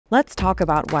Let's talk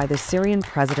about why the Syrian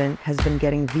president has been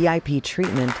getting VIP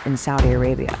treatment in Saudi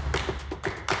Arabia.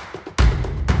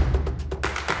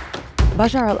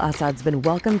 Bashar al-Assad's been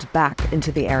welcomed back into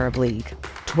the Arab League,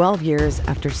 12 years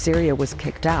after Syria was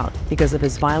kicked out because of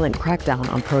his violent crackdown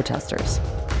on protesters.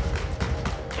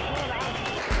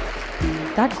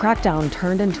 That crackdown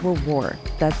turned into a war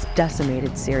that's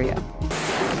decimated Syria.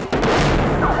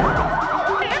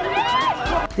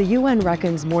 The UN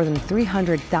reckons more than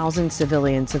 300,000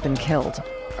 civilians have been killed.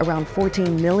 Around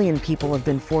 14 million people have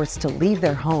been forced to leave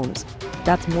their homes.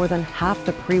 That's more than half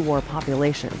the pre-war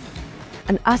population.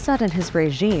 And Assad and his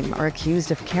regime are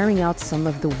accused of carrying out some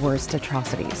of the worst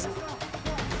atrocities.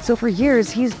 So for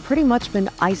years, he's pretty much been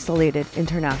isolated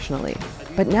internationally.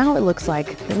 But now it looks like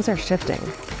things are shifting.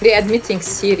 Readmitting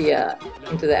Syria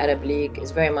into the Arab League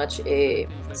is very much a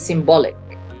symbolic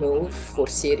move for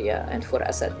Syria and for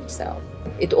Assad himself.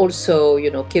 It also,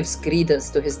 gives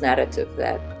credence to his narrative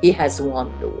that he has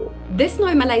won the war. This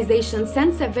normalization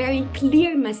sends a very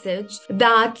clear message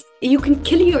that you can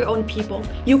kill your own people,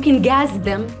 you can gas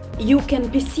them, you can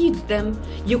besiege them,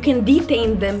 you can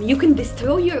detain them, you can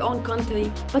destroy your own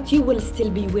country, but you will still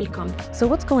be welcomed. So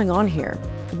what's going on here?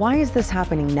 Why is this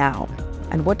happening now?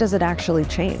 And what does it actually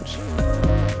change?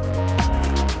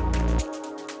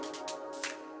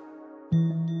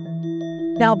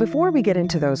 Now, before we get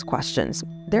into those questions,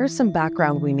 there's some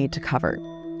background we need to cover.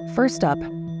 First up,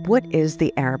 what is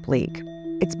the Arab League?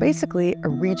 It's basically a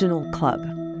regional club.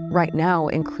 Right now,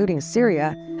 including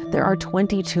Syria, there are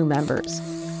 22 members.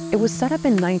 It was set up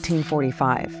in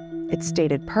 1945. Its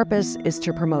stated purpose is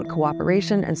to promote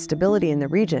cooperation and stability in the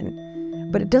region,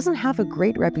 but it doesn't have a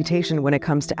great reputation when it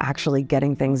comes to actually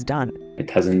getting things done.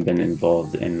 It hasn't been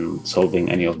involved in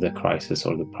solving any of the crises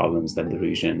or the problems that the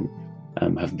region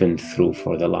have been through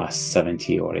for the last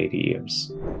 70 or 80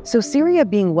 years. So Syria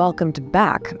being welcomed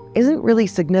back isn't really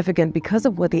significant because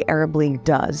of what the Arab League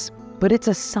does, but it's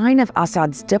a sign of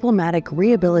Assad's diplomatic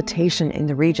rehabilitation in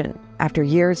the region. After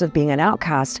years of being an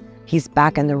outcast, he's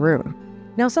back in the room.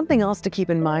 Now, something else to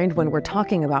keep in mind when we're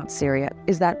talking about Syria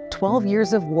is that 12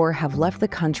 years of war have left the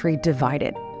country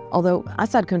divided. Although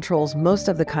Assad controls most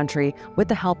of the country with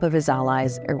the help of his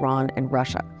allies, Iran and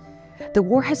Russia. The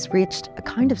war has reached a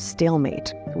kind of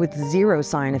stalemate with zero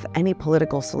sign of any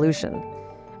political solution.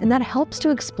 And that helps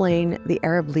to explain the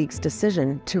Arab League's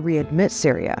decision to readmit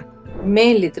Syria.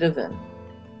 Mainly driven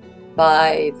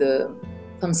by the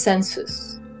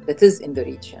consensus that is in the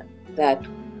region that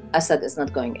Assad is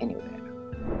not going anywhere.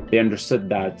 They understood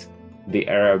that the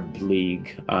Arab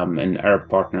League and Arab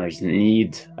partners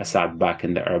need Assad back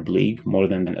in the Arab League more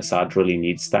than Assad really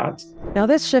needs that. Now,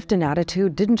 this shift in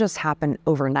attitude didn't just happen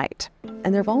overnight.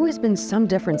 And there have always been some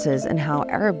differences in how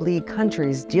Arab League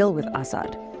countries deal with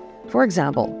Assad. For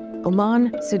example,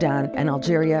 Oman, Sudan, and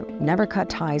Algeria never cut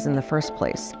ties in the first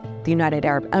place. The United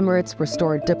Arab Emirates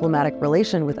restored diplomatic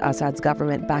relation with Assad's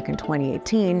government back in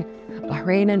 2018.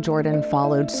 Bahrain and Jordan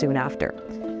followed soon after.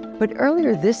 But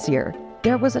earlier this year,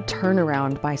 there was a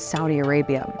turnaround by Saudi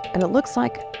Arabia, and it looks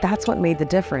like that's what made the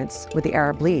difference with the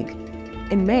Arab League.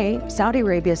 In May, Saudi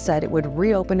Arabia said it would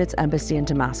reopen its embassy in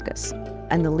Damascus,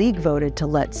 and the League voted to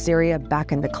let Syria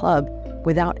back in the club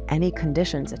without any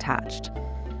conditions attached.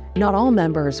 Not all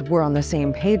members were on the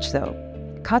same page, though.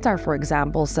 Qatar, for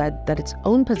example, said that its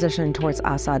own position towards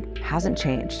Assad hasn't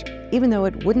changed, even though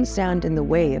it wouldn't stand in the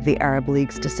way of the Arab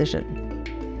League's decision.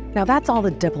 Now, that's all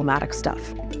the diplomatic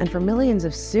stuff. And for millions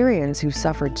of Syrians who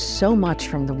suffered so much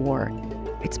from the war,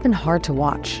 it's been hard to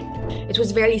watch. It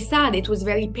was very sad. It was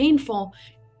very painful.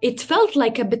 It felt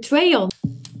like a betrayal.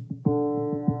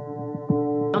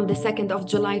 On the 2nd of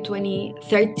July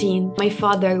 2013, my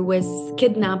father was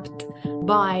kidnapped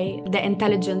by the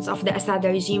intelligence of the Assad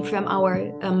regime from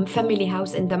our family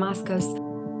house in Damascus.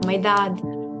 My dad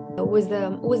was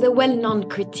a well-known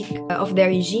critic of the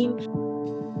regime.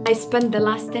 I spent the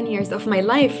last 10 years of my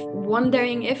life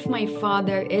wondering if my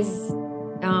father is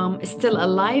still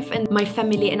alive, and my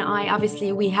family and I,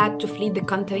 obviously, we had to flee the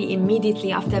country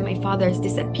immediately after my father's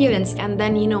disappearance. And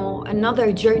then,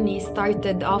 another journey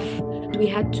started off. We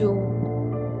had to,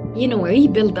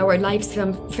 rebuild our lives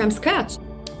from scratch.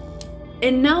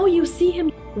 And now you see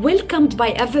him welcomed by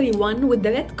everyone with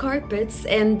the red carpets,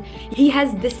 and he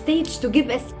has the stage to give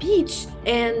a speech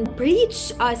and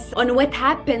preach us on what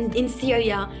happened in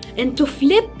Syria, and to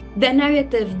flip the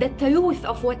narrative, the truth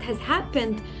of what has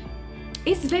happened.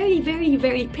 It's very, very,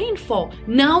 very painful.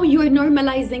 Now you're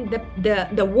normalizing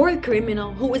the war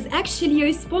criminal who is actually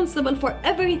responsible for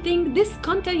everything this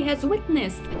country has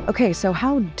witnessed. Okay, so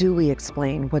how do we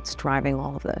explain what's driving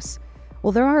all of this?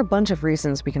 Well, there are a bunch of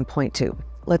reasons we can point to.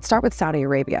 Let's start with Saudi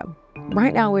Arabia.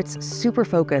 Right now, it's super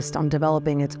focused on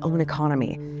developing its own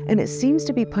economy, and it seems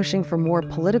to be pushing for more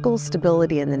political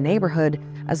stability in the neighborhood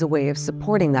as a way of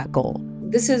supporting that goal.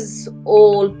 This is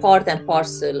all part and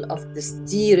parcel of this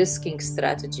de-risking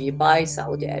strategy by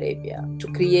Saudi Arabia to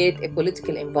create a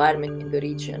political environment in the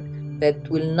region that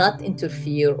will not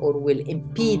interfere or will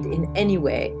impede in any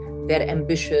way their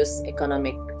ambitious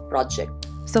economic project.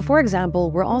 So, for example,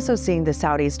 we're also seeing the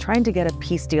Saudis trying to get a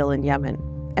peace deal in Yemen,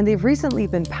 and they've recently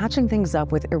been patching things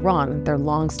up with Iran, their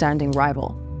long-standing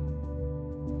rival.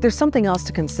 There's something else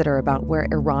to consider about where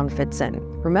Iran fits in.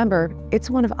 Remember, it's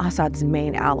one of Assad's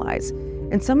main allies,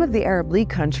 and some of the Arab League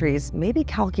countries may be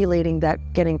calculating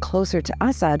that getting closer to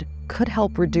Assad could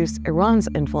help reduce Iran's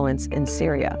influence in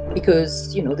Syria.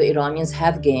 Because, the Iranians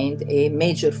have gained a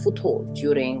major foothold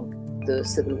during the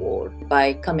civil war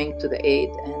by coming to the aid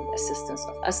and assistance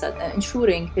of Assad and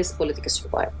ensuring his political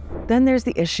survival. Then there's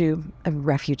the issue of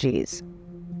refugees.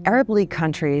 Arab League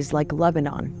countries like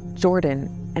Lebanon,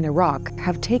 Jordan, and Iraq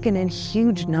have taken in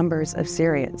huge numbers of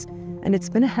Syrians, and it's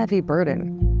been a heavy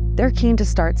burden. They're keen to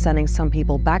start sending some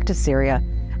people back to Syria,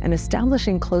 and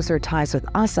establishing closer ties with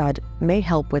Assad may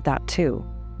help with that too.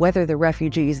 Whether the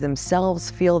refugees themselves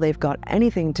feel they've got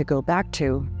anything to go back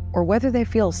to, or whether they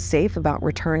feel safe about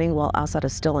returning while Assad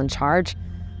is still in charge,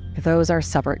 those are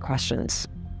separate questions.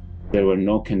 There were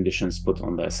no conditions put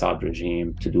on the Assad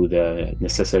regime to do the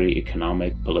necessary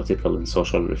economic, political, and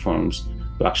social reforms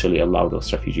to actually allow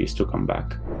those refugees to come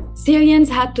back. Syrians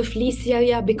had to flee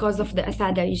Syria because of the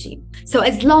Assad regime. So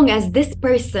as long as this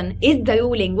person is the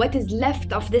ruling, what is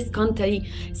left of this country,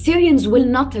 Syrians will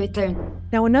not return.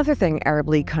 Now, another thing Arab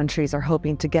League countries are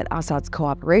hoping to get Assad's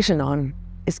cooperation on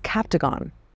is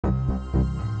captagon.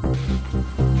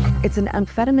 It's an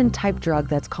amphetamine-type drug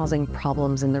that's causing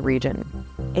problems in the region.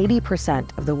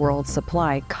 80% of the world's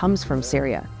supply comes from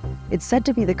Syria. It's said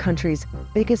to be the country's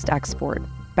biggest export,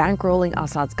 bankrolling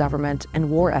Assad's government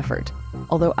and war effort,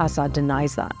 although Assad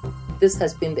denies that. This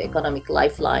has been the economic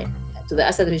lifeline to the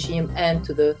Assad regime and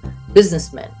to the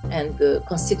businessmen and the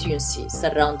constituencies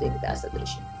surrounding the Assad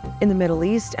regime. In the Middle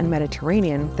East and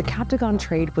Mediterranean, the captagon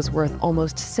trade was worth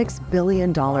almost $6 billion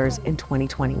in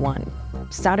 2021.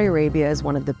 Saudi Arabia is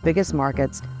one of the biggest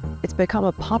markets. It's become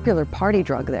a popular party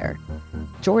drug there.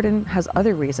 Jordan has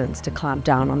other reasons to clamp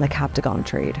down on the captagon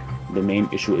trade. The main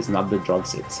issue is not the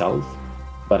drugs itself,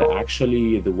 but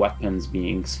actually the weapons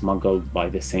being smuggled by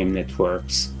the same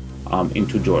networks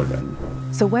into Jordan.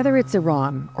 So whether it's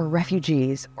Iran or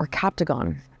refugees or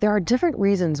captagon, there are different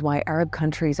reasons why Arab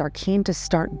countries are keen to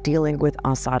start dealing with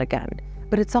Assad again.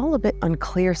 But it's all a bit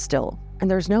unclear still, and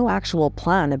there's no actual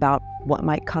plan about what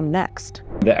might come next.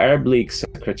 The Arab League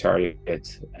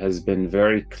Secretariat has been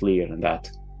very clear in that,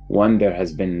 one, there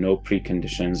has been no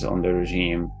preconditions on the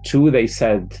regime. Two, they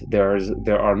said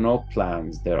there are no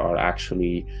plans. There are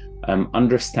actually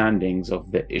understandings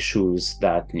of the issues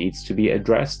that needs to be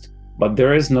addressed. But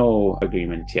there is no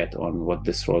agreement yet on what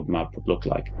this roadmap would look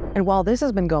like. And while this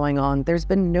has been going on, there's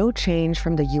been no change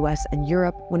from the US and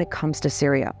Europe when it comes to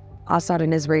Syria. Assad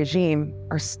and his regime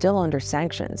are still under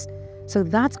sanctions. So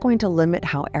that's going to limit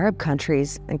how Arab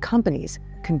countries and companies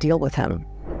can deal with him.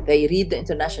 They read the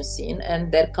international scene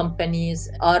and their companies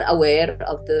are aware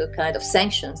of the kind of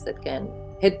sanctions that can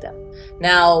hit them.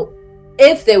 Now,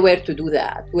 if they were to do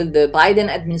that, will the Biden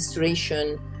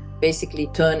administration basically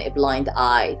turn a blind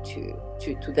eye to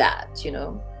that,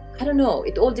 I don't know.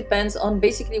 It all depends on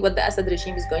basically what the Assad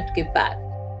regime is going to give back.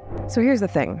 So here's the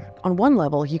thing. On one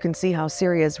level, you can see how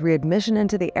Syria's readmission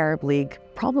into the Arab League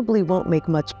probably won't make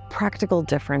much practical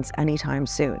difference anytime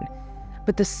soon.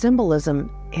 But the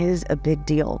symbolism is a big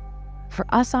deal. For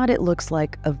Assad, it looks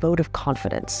like a vote of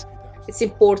confidence. It's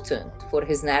important for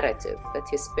his narrative that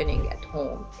he's spinning at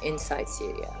home inside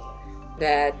Syria,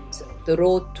 that the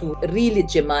road to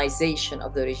re-legitimization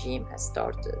of the regime has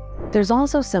started. There's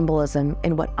also symbolism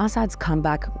in what Assad's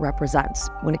comeback represents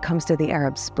when it comes to the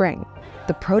Arab Spring,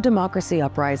 the pro-democracy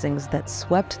uprisings that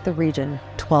swept the region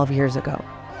 12 years ago.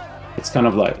 It's kind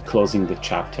of like closing the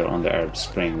chapter on the Arab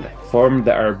Spring. From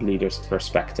the Arab leaders'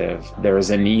 perspective, there is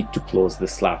a need to close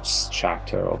this last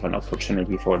chapter of an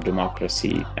opportunity for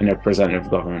democracy and a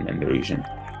representative government in the region,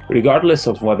 regardless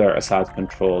of whether Assad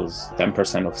controls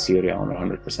 10% of Syria or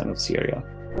 100% of Syria.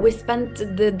 We spent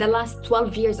the last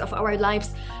 12 years of our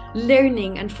lives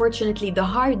learning, unfortunately, the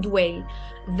hard way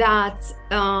that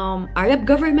Arab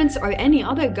governments or any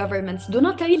other governments do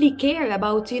not really care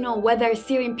about, whether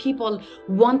Syrian people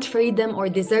want freedom or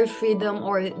deserve freedom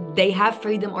or they have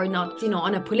freedom or not,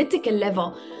 on a political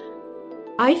level.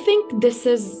 I think this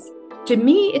is, to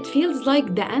me, it feels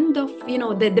like the end of,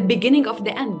 the beginning of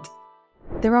the end.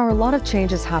 There are a lot of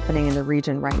changes happening in the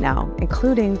region right now,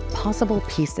 including possible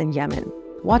peace in Yemen.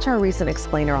 Watch our recent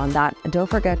explainer on that, and don't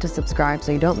forget to subscribe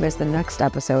so you don't miss the next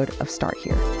episode of Start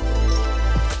Here.